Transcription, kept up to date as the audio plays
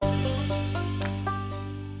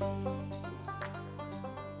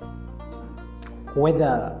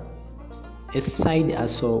Whether a side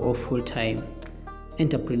hustle or full-time,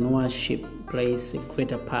 entrepreneurship plays a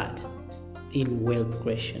greater part in wealth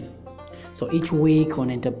creation. So each week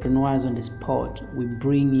on Entrepreneurs on the Spot, we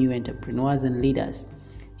bring you entrepreneurs and leaders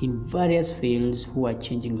in various fields who are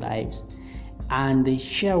changing lives, and they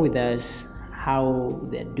share with us how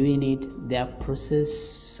they're doing it, their process,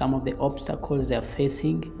 some of the obstacles they're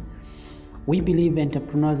facing. We believe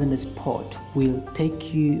Entrepreneurs on the Spot will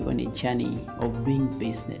take you on a journey of doing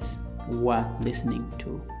business worth listening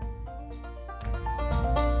to.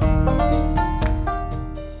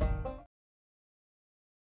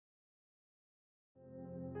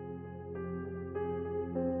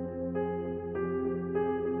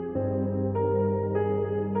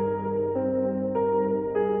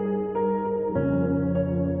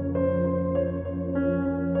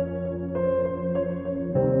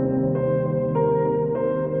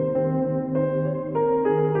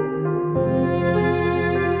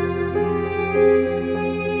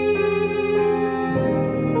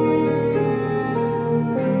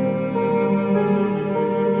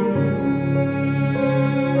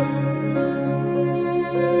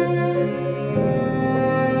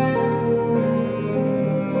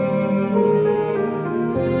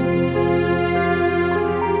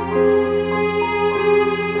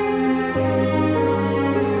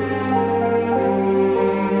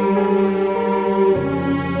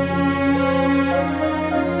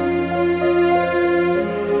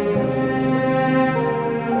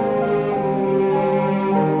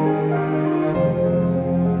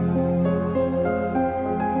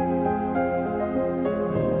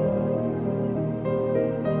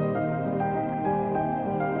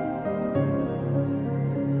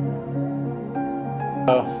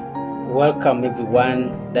 Welcome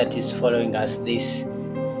everyone that is following us this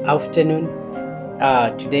afternoon.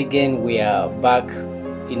 Today again we are back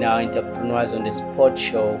in our Entrepreneurs on the Spot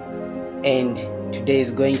show, and today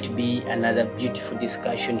is going to be another beautiful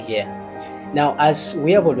discussion here. Now, as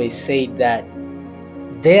we have always said, that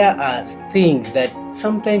there are things that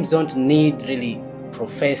sometimes don't need really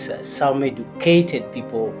professors, some educated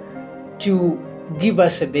people to give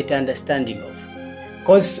us a better understanding of,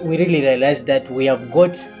 because we really realize that we have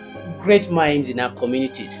got great minds in our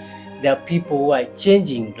communities. There are people who are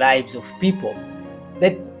changing lives of people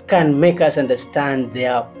that can make us understand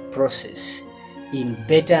their process in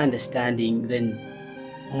better understanding than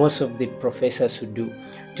most of the professors would do.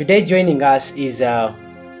 Today joining us is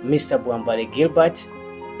Mr. Bwambale Gilbert.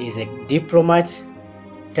 He's a diplomat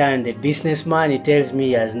turned a businessman. He tells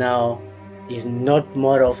me he's not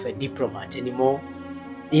more of a diplomat anymore.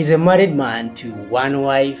 He's a married man to one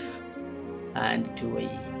wife and to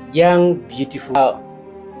a young, beautiful.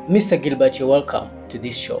 Mr. Gilbert, you're welcome to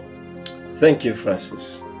this show. Thank you,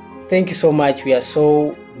 Francis. Thank you so much. We are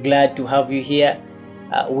so glad to have you here.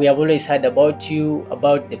 We have always heard about you,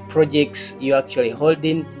 about the projects you're actually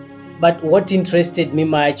holding. But what interested me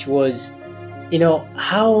much was,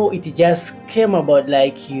 how it just came about,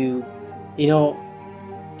 like you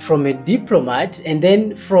from a diplomat, and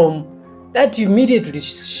then from that you immediately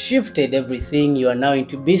shifted everything. You are now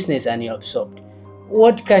into business and you're absorbed.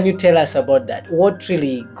 What can you tell us about that? What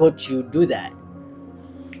really got you do that?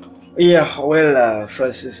 Yeah, well,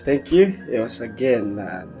 Francis, thank you. Once again,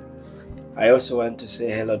 I also want to say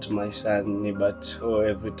hello to my son, Nibat, who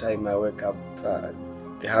every time I wake up,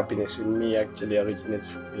 the happiness in me actually originates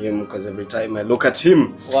from him, because every time I look at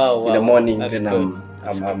him in the morning, then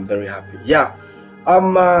I'm very happy.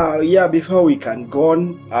 Before we can go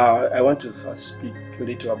on, I want to first speak a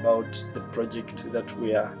little about the project that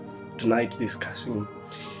we are tonight discussing,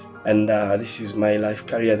 and this is my life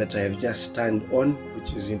career that I have just turned on,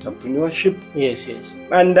 which is entrepreneurship. Yes.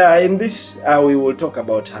 And in this we will talk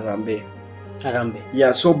about Harambee.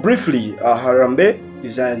 Yeah, so briefly, Harambee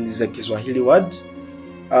is a Kiswahili word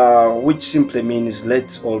which simply means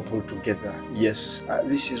let's all pull together. Yes,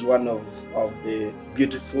 this is one of the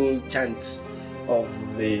beautiful chants of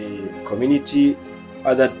the community,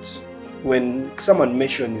 that when someone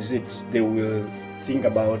mentions it, they will think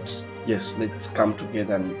about, yes, let's come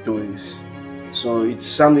together and do this. So it's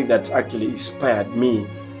something that actually inspired me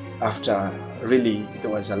after really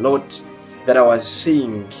there was a lot that I was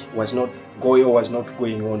seeing was not going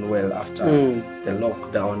on well after the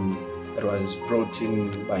lockdown that was brought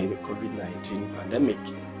in by the COVID-19 pandemic.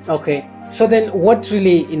 Okay, so then what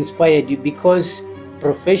really inspired you? Because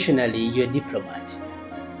professionally you're a diplomat.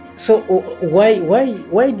 So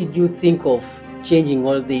why did you think of changing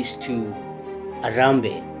all this to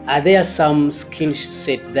Harambee? Are there some skill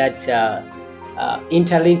set that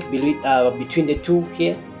interlink between the two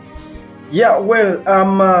here? Yeah, well,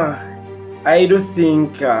 I do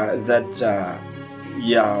think that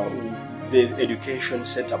the education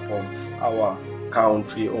setup of our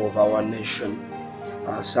country, of our nation,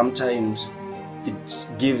 sometimes it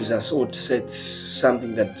gives us or sets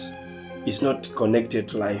something that is not connected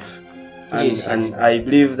to life. And I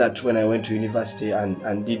believe that when I went to university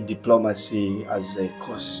and did diplomacy as a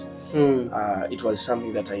course, it was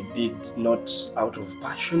something that I did not out of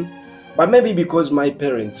passion, but maybe because my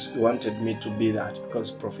parents wanted me to be that, because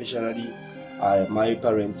professionally, my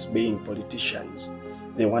parents being politicians,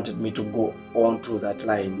 they wanted me to go on to that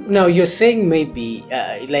line. Now you're saying maybe,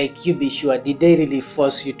 like you be sure, did they really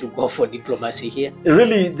force you to go for diplomacy here?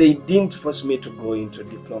 Really, they didn't force me to go into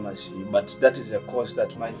diplomacy, but that is a course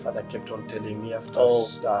that my father kept on telling me after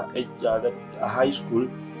high school,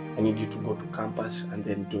 I need you to go to campus and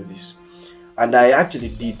then do this. And I actually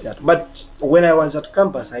did that. But when I was at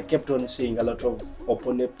campus, I kept on seeing a lot of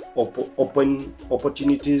open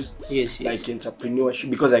opportunities, like entrepreneurship,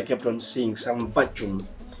 because I kept on seeing some vacuum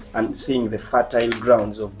and seeing the fertile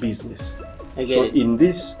grounds of business. So in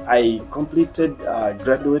this, I completed,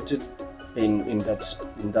 graduated in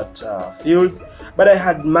that field, but I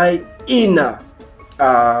had my inner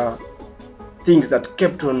things that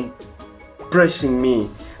kept on pressing me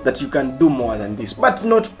that you can do more than this. But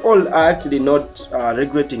not all are actually not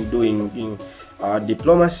regretting doing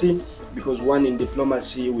diplomacy, because one, in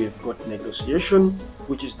diplomacy we've got negotiation,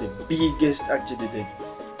 which is the biggest, actually the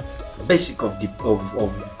basic of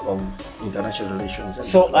international relations.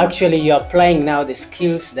 So diplomacy. Actually you're applying now the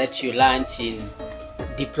skills that you learned in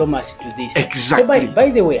diplomacy to this. Exactly. So by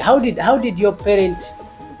the way, how did your parent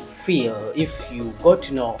feel, if you got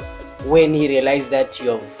to know, when he realized that you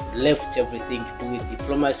have left everything to do with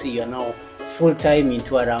diplomacy, you are now full-time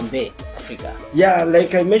into Harambee Africa? Yeah,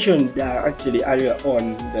 like I mentioned actually earlier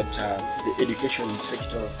on, that the education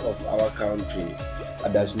sector of our country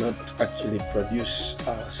does not actually produce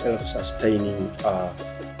self-sustaining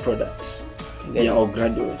products or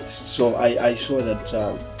graduates. So I saw that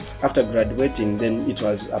after graduating, then it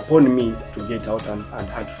was upon me to get out and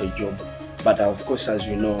hunt for a job. But of course, as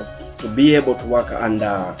you know, to be able to work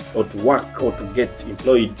under or to get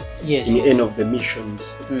employed in any of the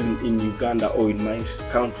missions in Uganda or in my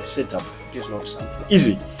country setup, it is not something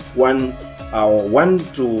easy. One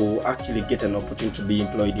to actually get an opportunity to be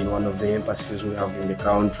employed in one of the embassies we have in the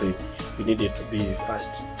country, you needed to be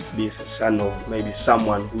first be a son of maybe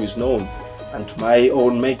someone who is known. And to my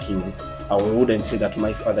own making, I wouldn't say that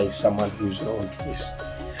my father is someone who is known to this.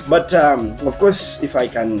 But of course, if I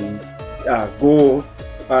can go,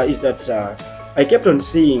 is that I kept on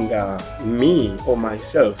seeing me or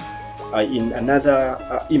myself in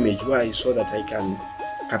another image, where I saw that I can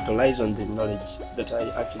capitalize on the knowledge that I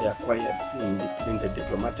actually acquired in the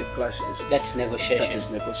diplomatic classes. That's negotiation. That is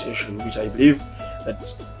negotiation, which I believe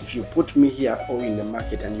that if you put me here or in the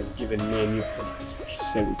market and you've given me a new product to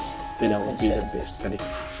sell it, then I will be the best candidate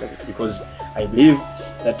to sell it. Because I believe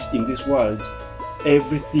that in this world,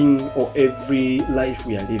 everything or every life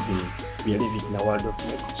we are living in a world of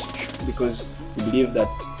negotiation, because we believe that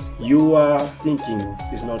your thinking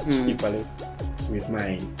is not equally with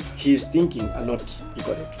mine. His thinking are not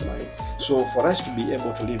equal to mine. So for us to be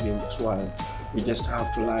able to live in this world, we just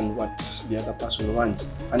have to learn what the other person wants.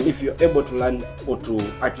 And if you're able to learn or to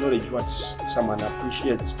acknowledge what someone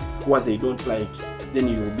appreciates, what they don't like, then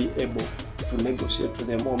you will be able to negotiate to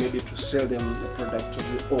them, or maybe to sell them the product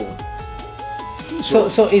of your own.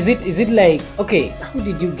 So is it like, okay, how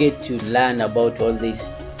did you get to learn about all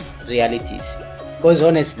these realities? Because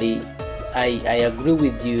honestly, I agree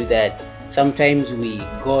with you that sometimes we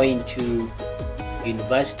go into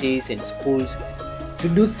universities and schools to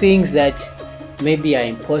do things that maybe are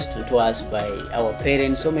imposed to us by our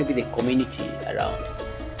parents or maybe the community around.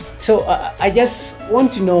 So I just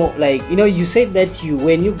want to know, like, you said that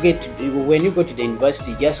when you go to the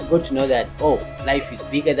university, you just got to know that, oh, life is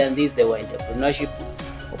bigger than this. There were entrepreneurship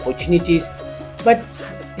opportunities. But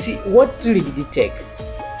see, what really did it take?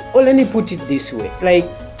 Or let me put it this way, like,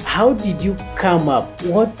 how did you come up?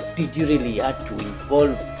 What did you really have to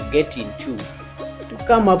involve to get into to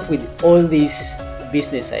come up with all these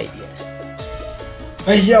business ideas?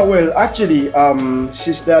 Yeah, well, actually,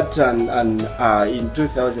 since that and in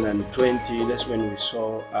 2020, that's when we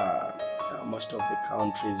saw most of the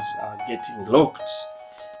countries getting locked.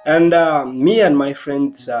 And me and my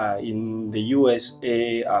friends in the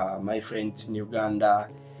USA, my friends in Uganda,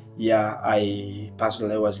 I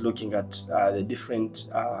personally was looking at the different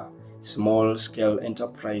small-scale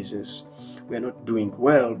enterprises. We are not doing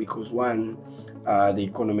well because, one, the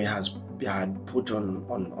economy had put on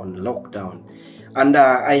lockdown. And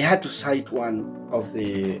I had to cite one of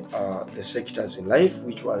the sectors in life,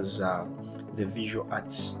 which was the visual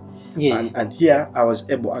arts. Yes. And here I was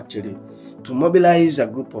able actually to mobilize a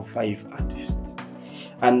group of 5 artists.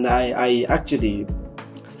 And I actually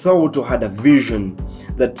thought or had a vision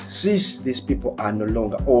that since these people are no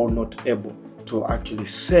longer or not able to actually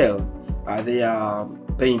sell their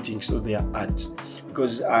paintings or their art,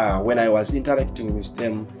 because when I was interacting with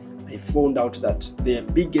them, I found out that their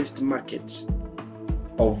biggest market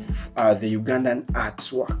of the Ugandan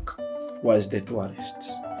artwork was the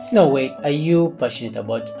tourists. No, wait, are you passionate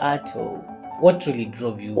about art, or what really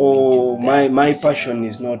drove you? Oh, my passion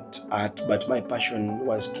is not art, but my passion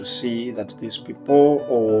was to see that these people,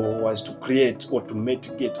 or was to create or to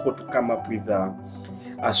mitigate or to come up with a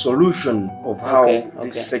solution of how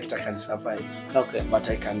this sector can survive. Okay. But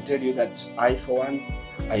I can tell you that I, for one,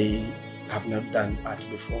 I have not done art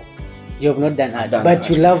before. You have not done art, but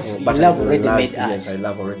you love ready-made art. Yes, I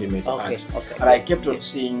love ready-made art. Okay. And I kept on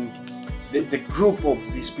seeing the group of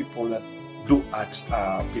these people that do art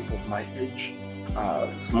are people of my age.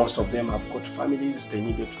 Most of them have got families, they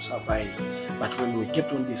needed to survive. But when we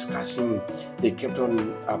kept on discussing, they kept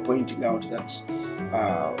on pointing out that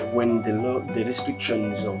when the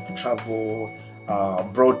restrictions of travel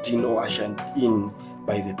brought in or ushered in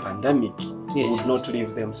by the pandemic, would not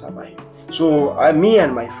leave them survive. So me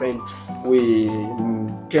and my friends, we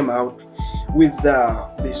came out with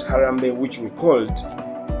this Harambee, which we called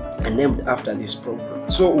and named after this program.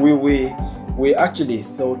 So we actually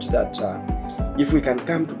thought that if we can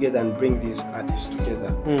come together and bring these artists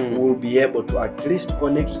together, we'll be able to at least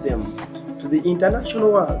connect them to the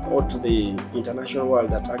international world, or to the international world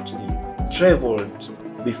that actually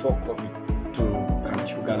traveled before COVID to come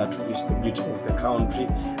to Uganda to visit the beauty of the country.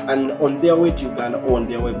 And on their way to Uganda or on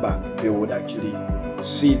their way back, they would actually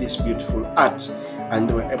see this beautiful art and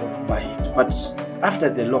they were able to buy it. But after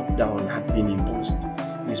the lockdown had been imposed,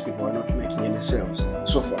 these people were not making any sales.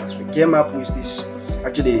 So for us, we came up with this.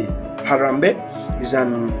 Actually, Harambee is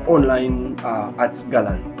an online arts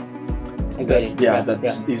gallery.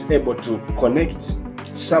 That is able to connect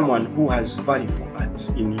someone who has value for art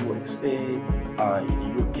in USA,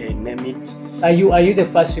 in UK, name it. Are you the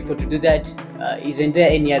first people to do that? Isn't there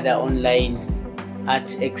any other online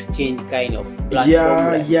art exchange kind of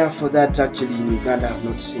platform? Yeah, for that actually in Uganda I've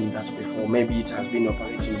not seen that before. Maybe it has been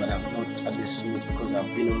operating, but I've not at least seen it, because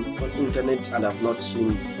I've been on internet and I've not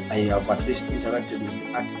seen. I have at least interacted with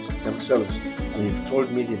the artists themselves, and they've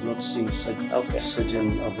told me they've not seen such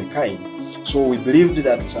certain of the kind. So we believed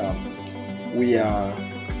that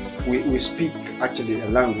we speak actually a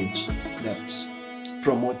language that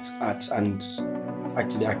promotes art and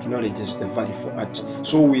actually acknowledges the value for art.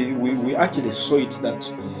 So we actually saw it that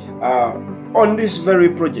on this very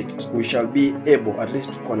project we shall be able at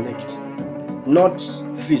least to connect, not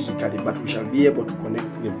physically, but we shall be able to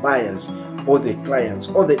connect the buyers or the clients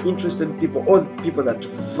or the interested people or the people that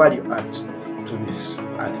value art to this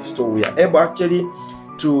artist. So we are able actually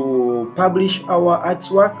to publish our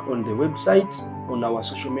artwork on the website, on our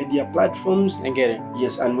social media platforms. I get it.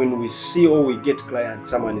 Yes, and when we see or we get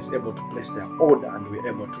clients, someone is able to place their order and we're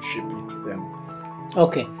able to ship it to them.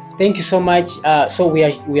 Okay, thank you so much. So we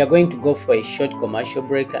are going to go for a short commercial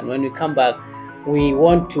break, and when we come back, we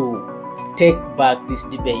want to take back this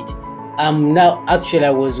debate. Now actually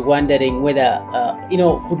I was wondering whether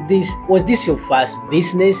was this your first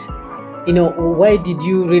business? Why did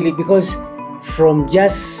you really, because from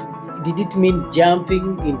just, did it mean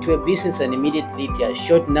jumping into a business and immediately it is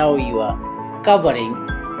short? Now you are covering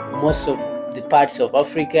most of the parts of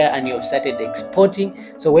Africa and you have started exporting.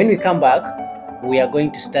 So when we come back, we are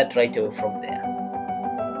going to start right away from there.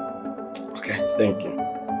 Okay, thank you.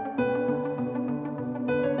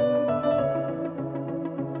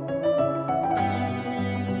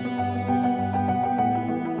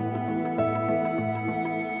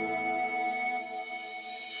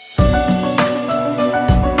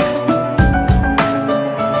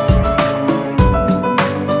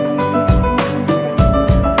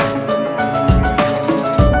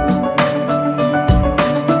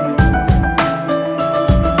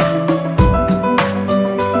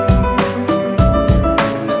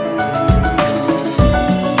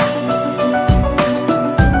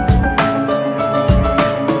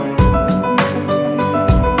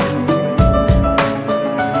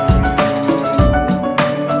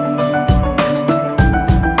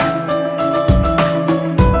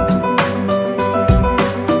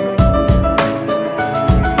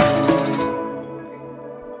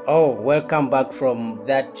 Welcome back from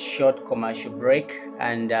that short commercial break,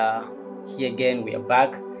 and here again we are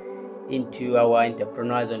back into our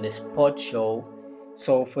Entrepreneurs on the Spot show.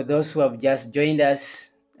 So for those who have just joined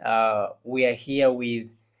us, we are here with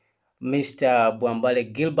Mr.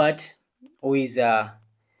 Bwambale Gilbert, who is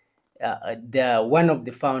they're one of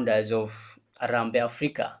the founders of Harambee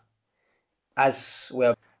Africa. As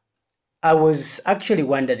well, I was actually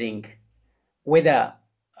wondering whether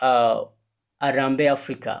uh, Harambee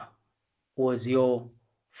Africa was your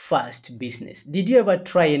first business. Did you ever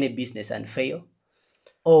try any business and fail?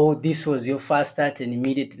 Or this was your first start and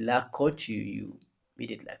immediately luck caught you, you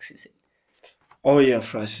immediately succeeded? Oh yeah,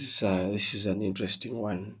 Francis, this is an interesting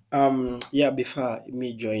one. Yeah, before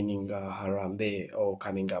me joining Harambee or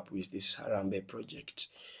coming up with this Harambee project,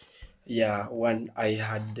 yeah, one I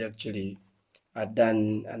had actually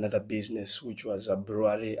done another business which was a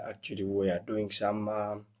brewery. Actually, we are doing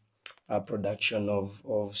some production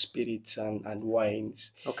of spirits and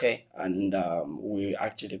wines. Okay. And we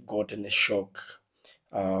actually got in a shock,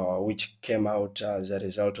 which came out as a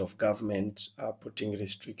result of government putting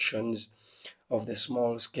restrictions of the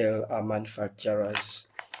small scale manufacturers,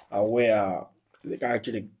 where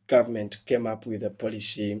actually government came up with a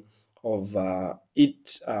policy of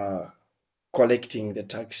it collecting the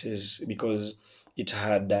taxes, because it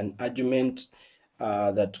had an argument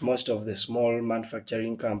that most of the small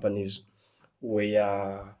manufacturing companies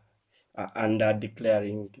were under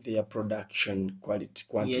declaring their production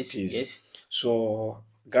quantities. Yes. So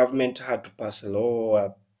government had to pass a law,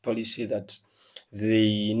 a policy that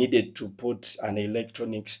they needed to put an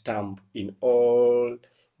electronic stamp in all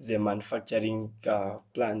the manufacturing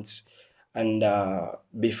plants. And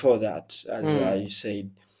before that, as I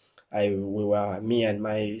said, me and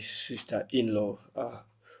my sister-in-law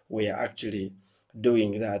were actually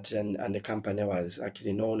doing that, and the company was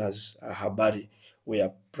actually known as Habari. We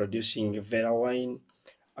are producing Vera wine.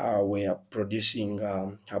 We are producing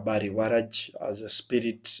Habari Waraj as a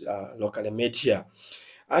spirit locally made here.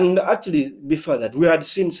 And actually, before that, we had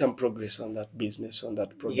seen some progress on that business, on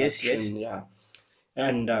that production. Yeah.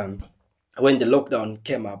 And when the lockdown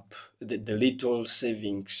came up, the little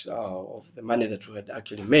savings of the money that we had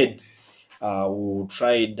actually made, we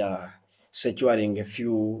tried securing a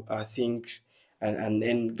few things, and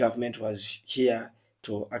then government was here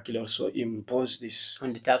to actually also impose this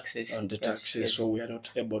On the taxes. Yes. So we are not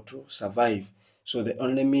able to survive. So the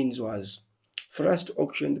only means was for us to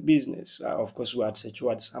auction the business. Of course, we had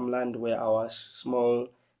secured some land where our small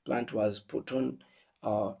plant was put on.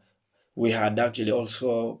 We had actually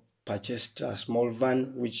also purchased a small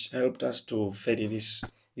van which helped us to ferry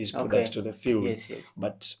these products to the field. Yes.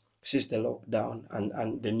 But since the lockdown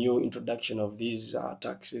and the new introduction of these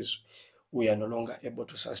taxes, we are no longer able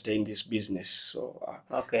to sustain this business. So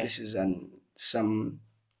this is some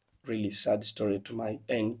really sad story to my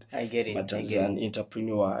end. I get it. But as an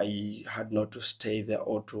entrepreneur, I had not to stay there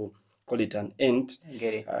or to call it an end. I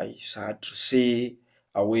get it. I had to see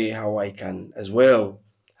a way how I can as well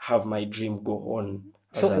have my dream go on.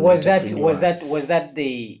 So was that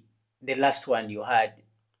the last one you had?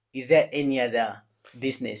 Is there any other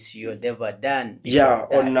business you had ever done? Yeah,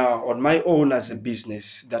 on my own as a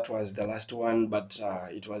business, that was the last one. But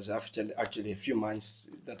it was after actually a few months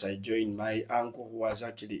that I joined my uncle, who was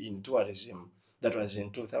actually in tourism. That was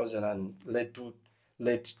in 2000 and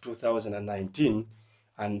late 2019,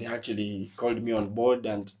 and he actually called me on board,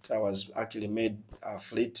 and I was actually made a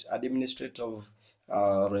fleet administrator of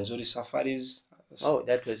Rwenzori Safaris. Oh,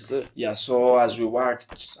 that was good. Yeah, so as we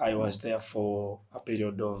worked, I was there for a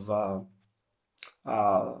period of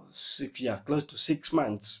close to 6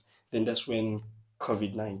 months. Then that's when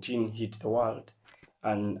COVID-19 hit the world,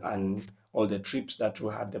 and all the trips that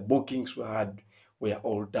we had, the bookings we had, were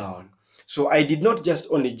all down. So I did not just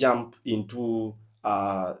only jump into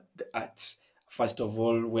the arts. First of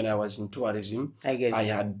all, when I was in tourism, I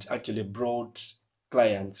had actually brought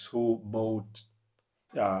clients who bought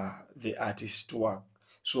the artist's work.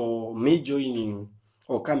 So me joining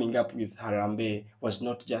or coming up with Harambee was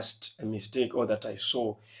not just a mistake or that I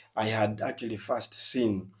saw. I had actually first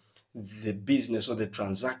seen the business or the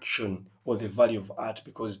transaction or the value of art,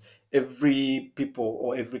 because every people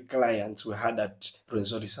or every client we had at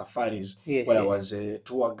Rwenzori Safaris, I was a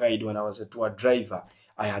tour guide, when I was a tour driver,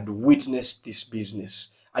 I had witnessed this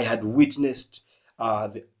business. I had witnessed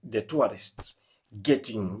the tourists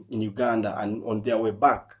getting in Uganda, and on their way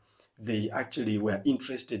back, they actually were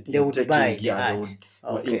interested in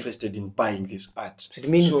were interested in buying this art. So it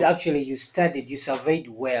means actually you studied, you surveyed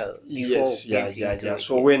well before. Yes.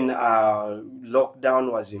 So when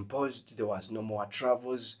lockdown was imposed, there was no more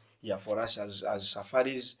travels. Yeah, for us as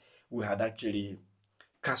safaris, we had actually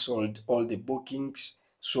cancelled all the bookings.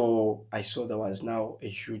 So I saw there was now a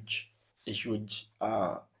huge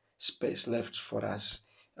space left for us.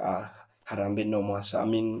 Harambee no more.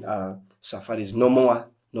 Safaris no more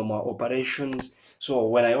operations. So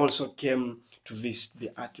when I also came to visit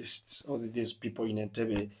the artists or these people in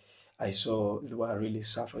Entebbe, I saw they were really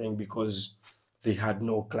suffering because they had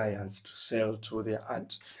no clients to sell to their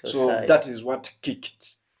art. So that is what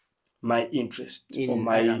kicked my interest in or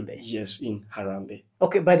my Harambee. Yes, in Harambee.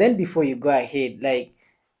 Okay, but then before you go ahead, like,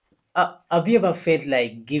 have you ever felt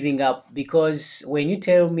like giving up? Because when you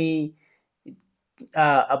tell me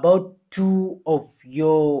about two of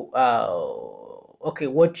your okay,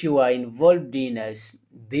 what you are involved in as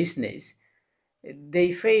business,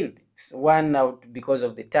 they failed. One out because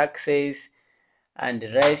of the taxes and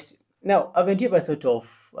the rest. Now, haven't you ever thought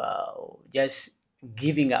of just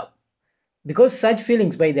giving up? Because such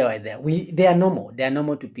feelings, by the way, they are normal. They are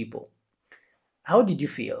normal to people. How did you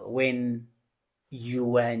feel when you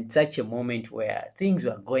were in such a moment where things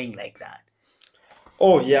were going like that?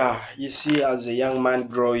 Oh yeah, you see, as a young man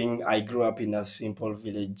growing, I grew up in a simple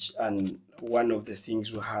village, and one of the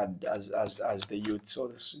things we had as the youths or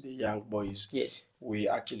the young boys, Yes, we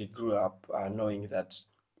actually grew up knowing that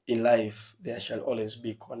in life there shall always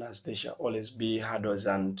be corners, there shall always be hurdles,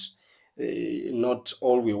 and not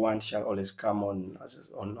all we want shall always come on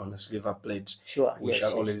a silver plate. sure. We Yes, shall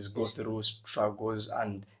yes, always go yes. through struggles,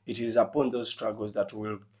 and it is upon those struggles that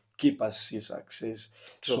will keep us see success.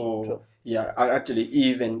 True, So true. yeah, actually,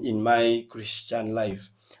 even in my Christian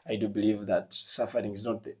life, I do believe that suffering is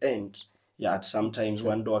not the end. Yeah, at sometimes True.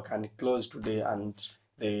 one door can close today, and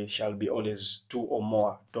there shall be always two or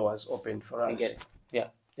more doors open for I get us. it. Yeah.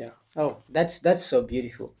 Yeah. Oh, that's so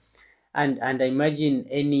beautiful. And I imagine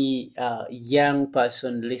any young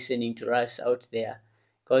person listening to us out there,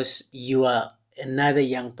 because you are another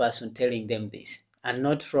young person telling them this, and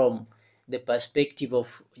not from the perspective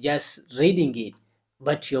of just reading it,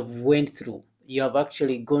 but you have went through. You have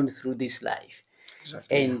actually gone through this life,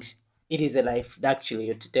 Exactly. Yeah. and it is a life that actually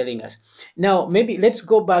you're telling us. Now, maybe let's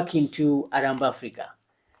go back into Aramba Africa.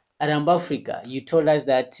 Aramba Africa, you told us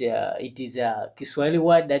that it is a Kiswahili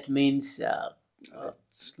word that means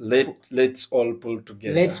Let's all pull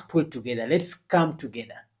together. let's pull together, let's come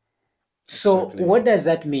together. So Exactly. what does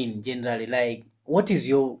that mean generally? Like, what is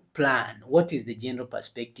your plan? What is the general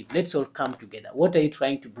perspective? Let's all come together. What are you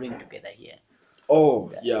trying to bring together here?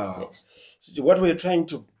 Oh, yeah. Yes. What we're trying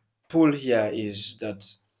to pull here is that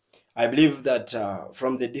I believe that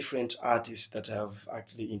from the different artists that I've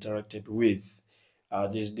actually interacted with,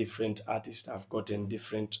 these different artists have gotten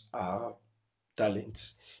different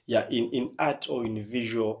talents. Yeah, in art or in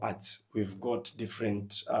visual arts, we've got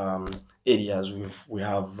different areas. We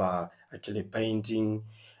have actually painting.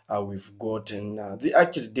 We've gotten the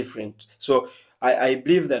actually different. So I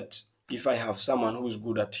believe that if I have someone who's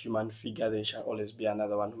good at human figure, there shall always be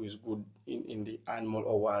another one who is good in the animal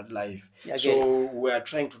or wildlife. I get it. So we are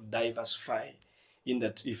trying to diversify in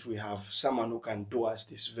that if we have someone who can do us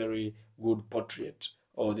this very good portrait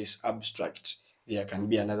or this abstract, there can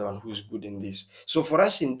be another one who is good in this. So for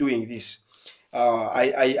us in doing this,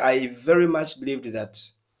 I very much believed that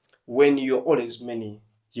when you're always many,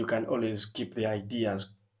 you can always keep the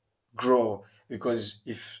ideas grow, because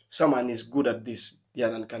if someone is good at this, the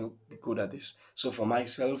other can be good at this. So for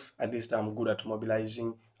myself, at least I'm good at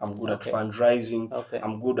mobilizing, I'm good at Okay. fundraising, Okay.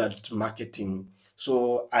 I'm good at marketing.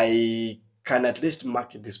 So I can at least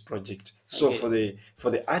market this project. So Okay. for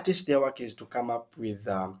the artists, their work is to come up with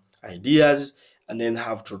ideas and then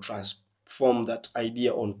have to transform that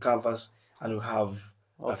idea on canvas, and we have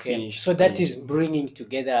a Okay. finished So that is painting. bringing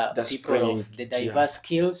together That's people bringing, of the yeah. diverse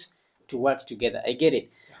skills to work together. I get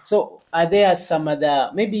it. So are there some other,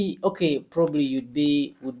 maybe, okay, probably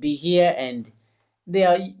would be here, and there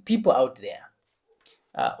are people out there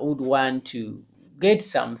would want to get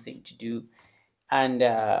something to do, and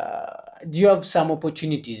do you have some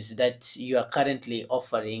opportunities that you are currently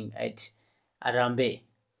offering at Arambe?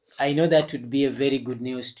 I know that would be a very good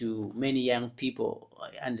news to many young people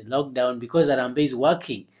and lockdown, because Arambe is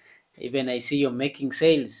working. Even I see you're making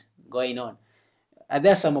sales going on. Are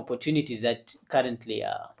there some opportunities that currently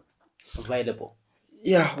are available?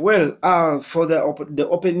 Yeah, well, for the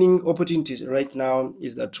opening opportunities right now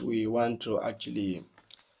is that we want to actually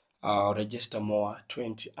register more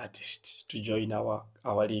 20 artists to join our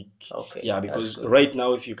league. Okay, Yeah, that's because good. right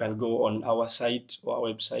now, if you can go on our site or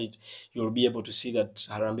our website, you'll be able to see that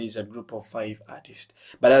Harambee is a group of 5 artists.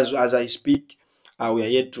 But as I speak, we are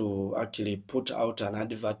yet to actually put out an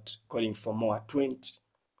advert calling for more 20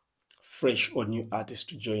 fresh or new artists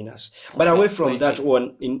to join us. But Okay, away from 20. that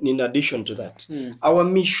one, in addition to that, Hmm. our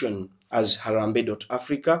mission as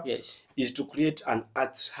Harambee.Africa Yes. is to create an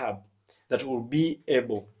arts hub that will be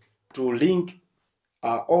able to link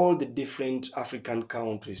all the different African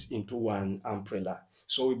countries into one umbrella.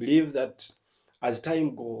 So we believe that as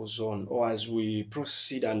time goes on, or as we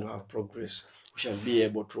proceed and have progress, we shall be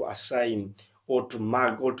able to assign or to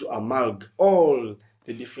merge or to amalgam all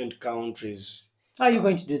the different countries. How are you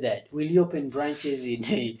going to do that? Will you open branches in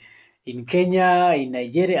Kenya, in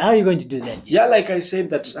Nigeria? How are you going to do that? Yeah, like I said,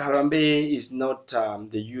 that Harambee is not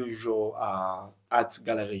the usual arts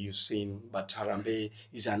gallery you've seen, but Harambee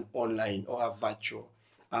is an online or a virtual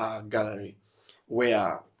gallery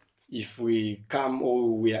where if we come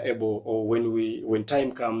or we are able, or when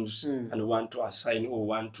time comes and we want to assign or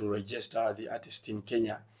want to register the artist in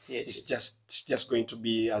Kenya, it's just going to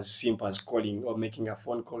be as simple as calling or making a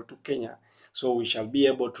phone call to Kenya. So we shall be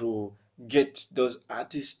able to get those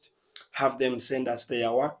artists, have them send us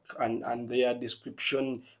their work and their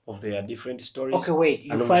description of their different stories. Okay,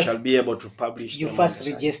 wait. And we shall be able to publish you them. You first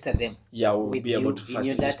register them. Yeah, we'll be able to first in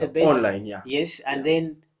your register database online. Yeah. Yes, and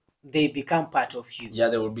then they become part of you. Yeah,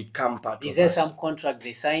 they will become part of us. Is there some contract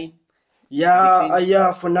they sign?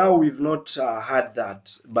 Yeah, for now we've not had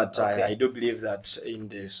that, but okay. I do believe that in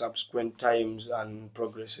the subsequent times and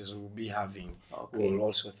progresses we'll be having, we'll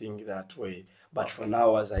also think that way. But for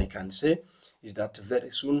now, as I can say, is that very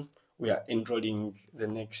soon we are enrolling the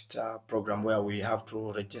next program where we have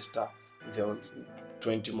to register the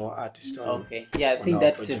 20 more artists. Okay, yeah, I think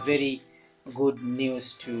that's a very good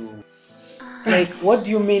news to. Like, what do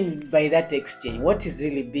you mean by that exchange? What is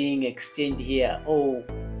really being exchanged here? Oh,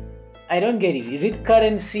 I don't get it. Is it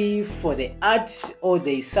currency for the art, or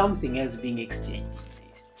there is something else being exchanged?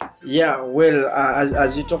 Yeah, well,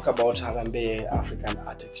 as you talk about Harambee African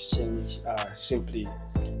Art Exchange, simply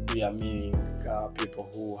we are meaning people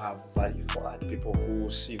who have value for art, people who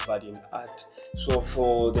see value in art. So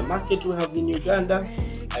for the market we have in Uganda,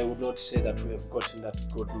 I would not say that we have gotten that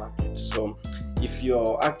good market. So if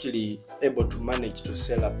you're actually able to manage to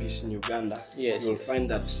sell a piece in Uganda, you'll find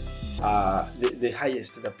that the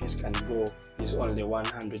highest the piece can go is only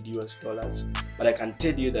 $100. But I can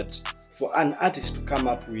tell you that for an artist to come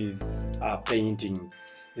up with a painting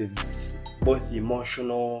with both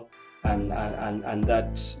emotional and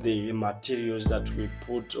that the materials that we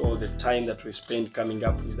put or the time that we spend coming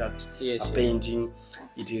up with that painting,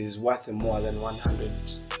 it is worth more than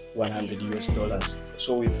 $100.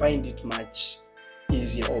 So we find it much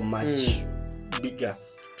easier or much bigger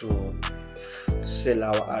to sell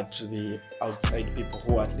our art to the outside people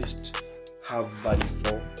who at least have value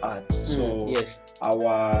for art. So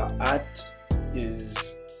our art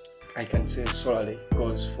is, I can say, solely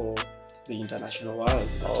goes for the international world.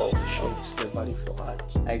 It's the value for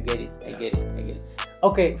art. I get it.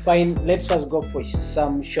 Okay, fine. Let's just go for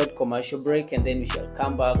some short commercial break, and then we shall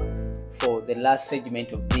come back for the last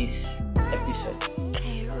segment of this episode.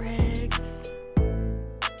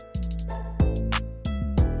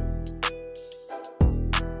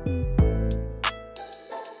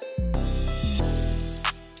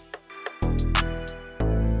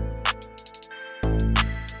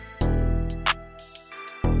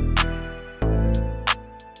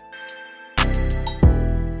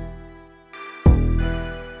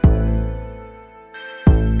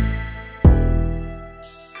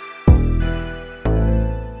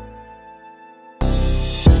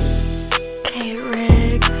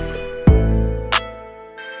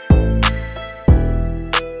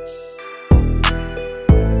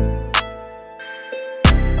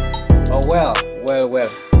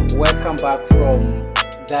 Well, welcome back from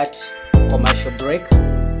that commercial break,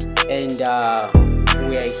 and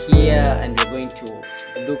we are here and we're going to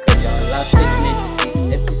look at our last segment of this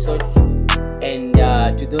episode. And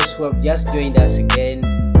to those who have just joined us again,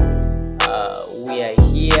 we are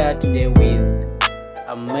here today with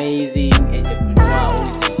amazing entrepreneur who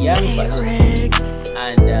is a young person,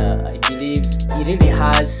 and I believe he really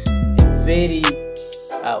has a very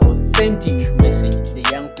authentic message to the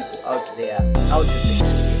young people out there, out of the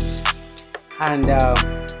experience. And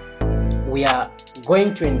we are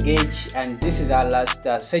going to engage, and this is our last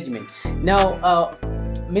segment. Now,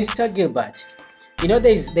 Mr. Gilbert, you know,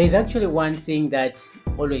 there's actually one thing that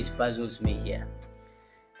always puzzles me here.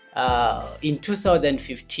 In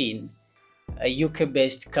 2015, a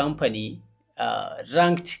UK-based company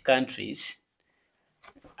ranked countries,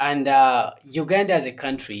 and Uganda as a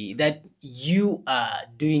country that you are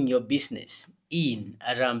doing your business in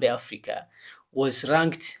Harambee Africa was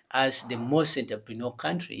ranked as the most entrepreneurial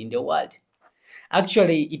country in the world.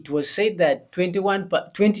 Actually, it was said that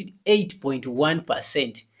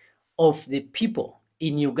 28.1% of the people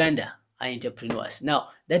in Uganda are entrepreneurs.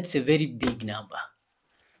 Now, that's a very big number.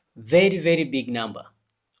 Very, very big number.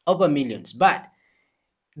 Over millions. But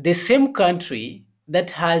the same country that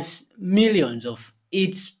has millions of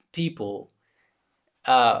its people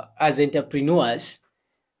as entrepreneurs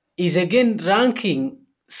is again ranking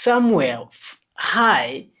somewhere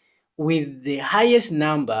high with the highest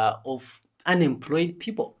number of unemployed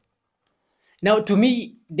people. Now, to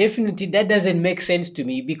me, definitely that doesn't make sense to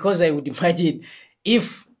me, because I would imagine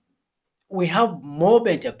if we have more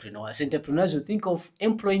entrepreneurs will think of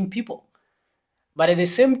employing people. But at the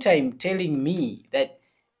same time, telling me that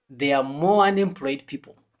there are more unemployed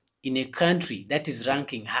people in a country that is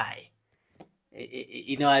ranking high,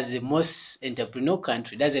 as the most entrepreneurial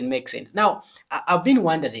country, doesn't make sense. Now, I've been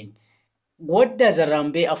wondering, what does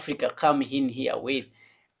Arambe Africa come in here with?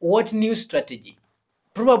 What new strategy?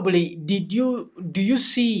 Probably, do you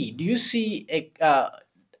see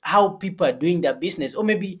how people are doing their business, or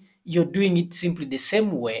maybe you're doing it simply the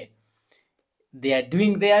same way they are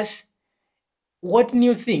doing theirs? What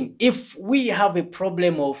new thing? If we have a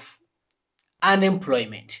problem of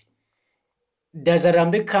unemployment, does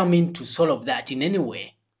Arambe come in to solve that in any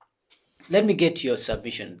way? Let me get your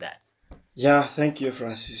submission on that. Yeah, thank you,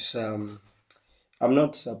 Francis. I'm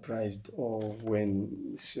not surprised or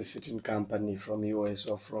when a certain company from US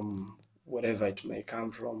or from wherever it may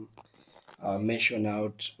come from mention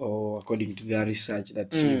out, or according to their research,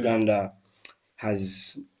 that Uganda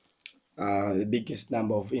has the biggest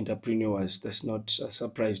number of entrepreneurs. That's not a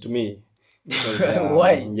surprise to me, because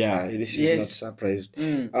Why? yeah, this is not Yes. surprised.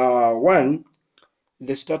 One,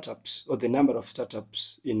 the startups, or the number of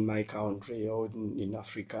startups in my country, or in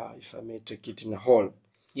Africa, if I may take it in a whole,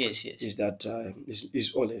 Yes, yes. is that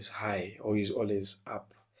is always high, or is always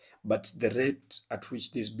up. But the rate at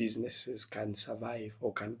which these businesses can survive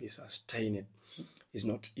or can be sustained is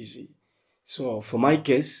not easy. So for my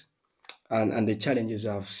case, and the challenges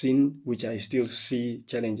I've seen, which I still see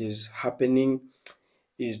challenges happening,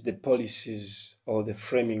 is the policies, or the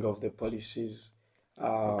framing of the policies,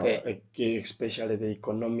 Okay. especially the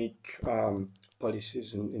economic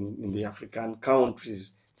policies in the African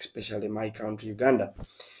countries, especially my country, Uganda.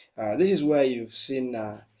 This is where you've seen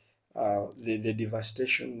the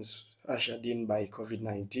devastations ushered in by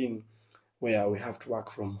COVID-19, where we have to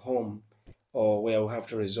work from home, or where we have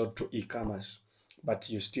to resort to e-commerce. But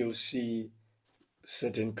you still see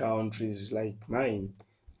certain countries like mine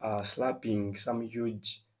slapping some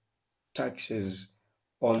huge taxes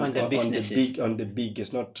On the businesses. on the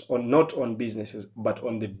biggest, not on businesses, but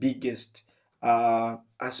on the biggest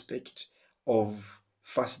aspect of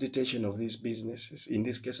facilitation of these businesses. In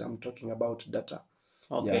this case, I'm talking about data.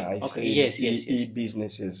 Yeah, Okay. I Okay. said Yes, yes, yes.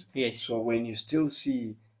 e-businesses. Yes. So when you still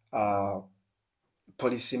see uh,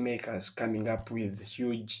 policymakers coming up with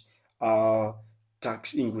huge uh,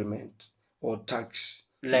 tax increment or tax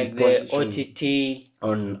Like the imposition OTT.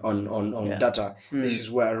 on Yeah. data. This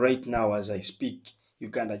is where right now, as I speak,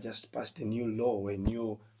 Uganda just passed a new law, a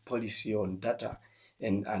new policy on data,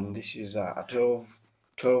 and this is a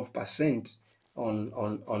 12%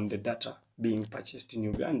 on the data being purchased in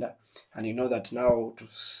Uganda. And you know that now, to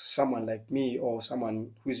someone like me, or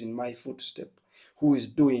someone who is in my footstep, who is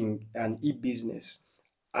doing an e-business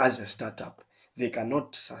as a startup, they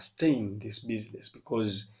cannot sustain this business,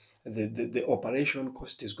 because the operation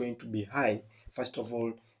cost is going to be high. First of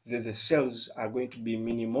all, the sales are going to be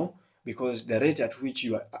minimal, because the rate at which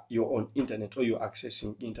you're on internet, or you're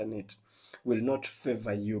accessing internet, will not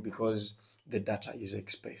favor you, because the data is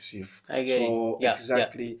expensive. I get it. So Yeah. Yeah.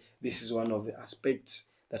 exactly, this is one of the aspects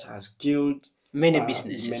that has killed Many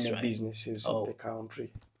businesses, many right? businesses in the Oh,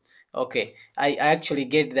 country. okay. I actually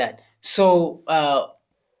get that. So,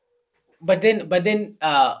 but then,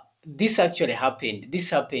 this actually happened. This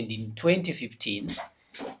happened in 2015,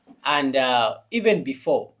 and even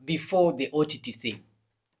before the OTT thing,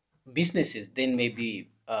 businesses then maybe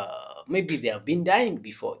they have been dying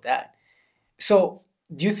before that. So,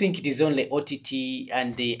 do you think it is only OTT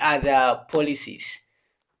and the other policies?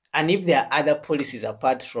 And if there are other policies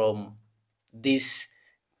apart from this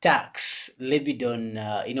tax levied on,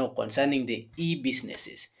 concerning the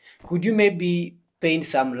e-businesses, could you maybe paint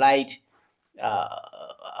some light uh,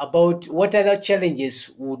 about what other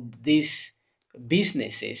challenges would these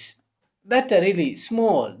businesses that are really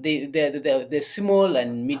small, the small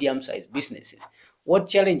and medium-sized businesses, what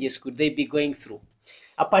challenges could they be going through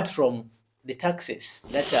apart from the taxes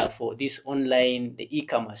that are for this online, the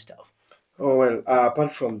e-commerce stuff? Oh well,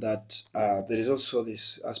 apart from that, there is also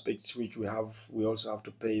this aspect which we also have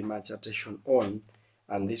to pay much attention on,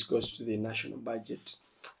 and this goes to the national budget.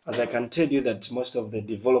 As I can tell you that most of the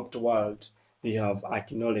developed world, they have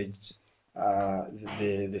acknowledged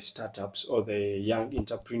the startups, or the young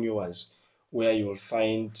entrepreneurs, where you will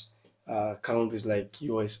find countries like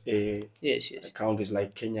USA, Yes, yes. countries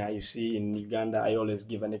like Kenya. You see, in Uganda, I always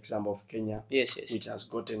give an example of Kenya, Yes, yes. which has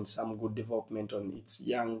gotten some good development on its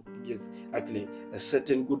young youth. Actually, a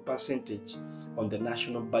certain good percentage on the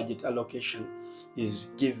national budget allocation is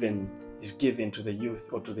given to the youth,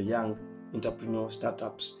 or to the young entrepreneurial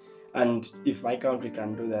startups. And if my country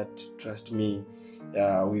can do that, trust me,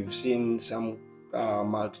 we've seen some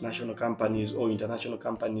multinational companies or international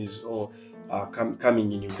companies or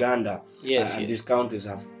coming in Uganda. Yes, and these countries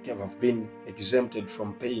have been exempted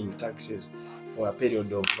from paying taxes for a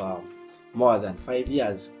period of more than 5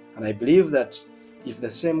 years. And I believe that if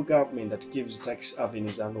the same government that gives tax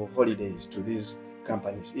avenues and holidays to these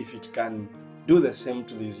companies, if it can do the same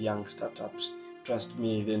to these young startups, trust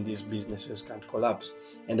me, then these businesses can't collapse.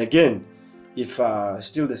 And again, if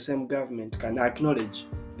still the same government can acknowledge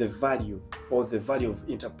the value of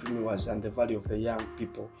entrepreneurs and the value of the young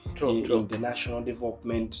people in the national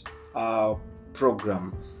development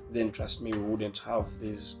program, then trust me, we wouldn't have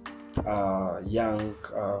these young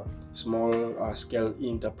small scale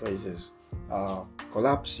enterprises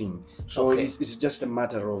collapsing. So it's just a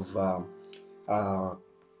matter of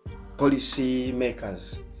policy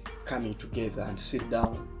makers coming together and sit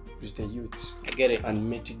down with the youths. I get it. And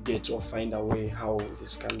mitigate or find a way how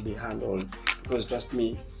this can be handled. Because trust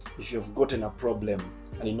me, if you've gotten a problem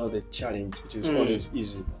and you know the challenge, it is always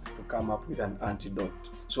easy to come up with an antidote.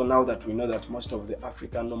 So now that we know that most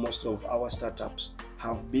of our startups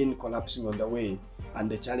have been collapsing on the way, and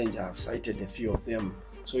the challenge, I have cited a few of them.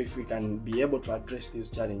 So if we can be able to address these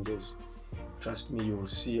challenges, trust me, you will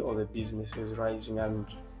see all the businesses rising, and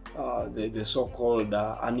the so-called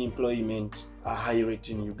unemployment high rate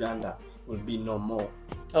in Uganda will be no more.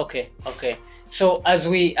 Okay. So as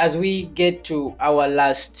we get to our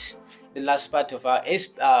the last part of our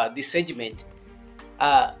this segment,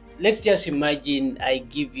 let's just imagine I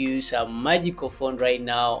give you some magical phone right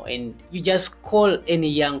now, and you just call any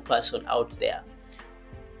young person out there.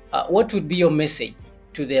 What would be your message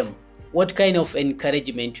to them? What kind of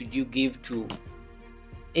encouragement would you give to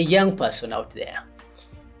a young person out there?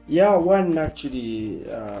 Yeah, one actually,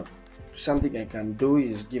 something I can do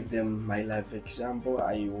is give them my life example.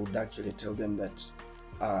 I would actually tell them that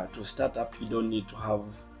to start up, you don't need to have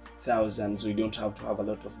thousands, or you don't have to have a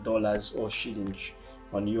lot of dollars or shillings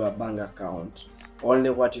on your bank account. Only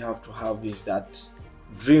what you have to have is that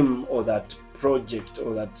dream or that project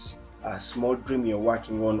or that small dream you're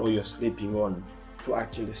working on or you're sleeping on, to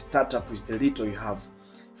actually start up with the little you have.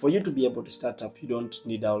 For you to be able to start up, you don't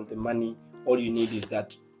need all the money. All you need is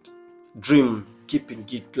that dream, keeping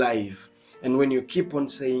it live. And when you keep on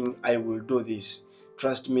saying, I will do this,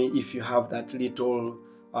 trust me, if you have that little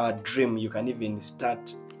dream, you can even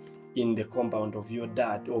start in the compound of your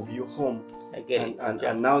dad, of your home. I get it.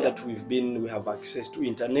 And now that we have access to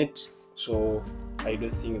internet, so I don't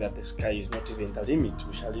think that the sky is not even the limit.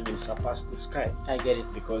 We shall even surpass the sky. I get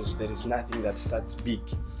it. Because there is nothing that starts big.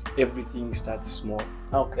 Everything starts small.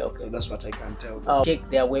 Okay. So that's what I can tell them. Check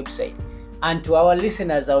their website. And to our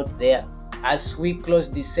listeners out there, as we close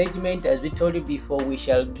this segment, as we told you before, we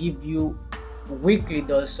shall give you weekly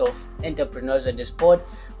dose of Entrepreneurs on the Spot,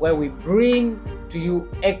 where we bring to you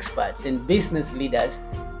experts and business leaders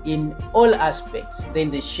in all aspects. Then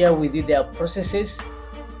they share with you their processes.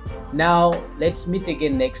 Now, let's meet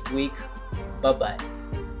again next week. Bye-bye.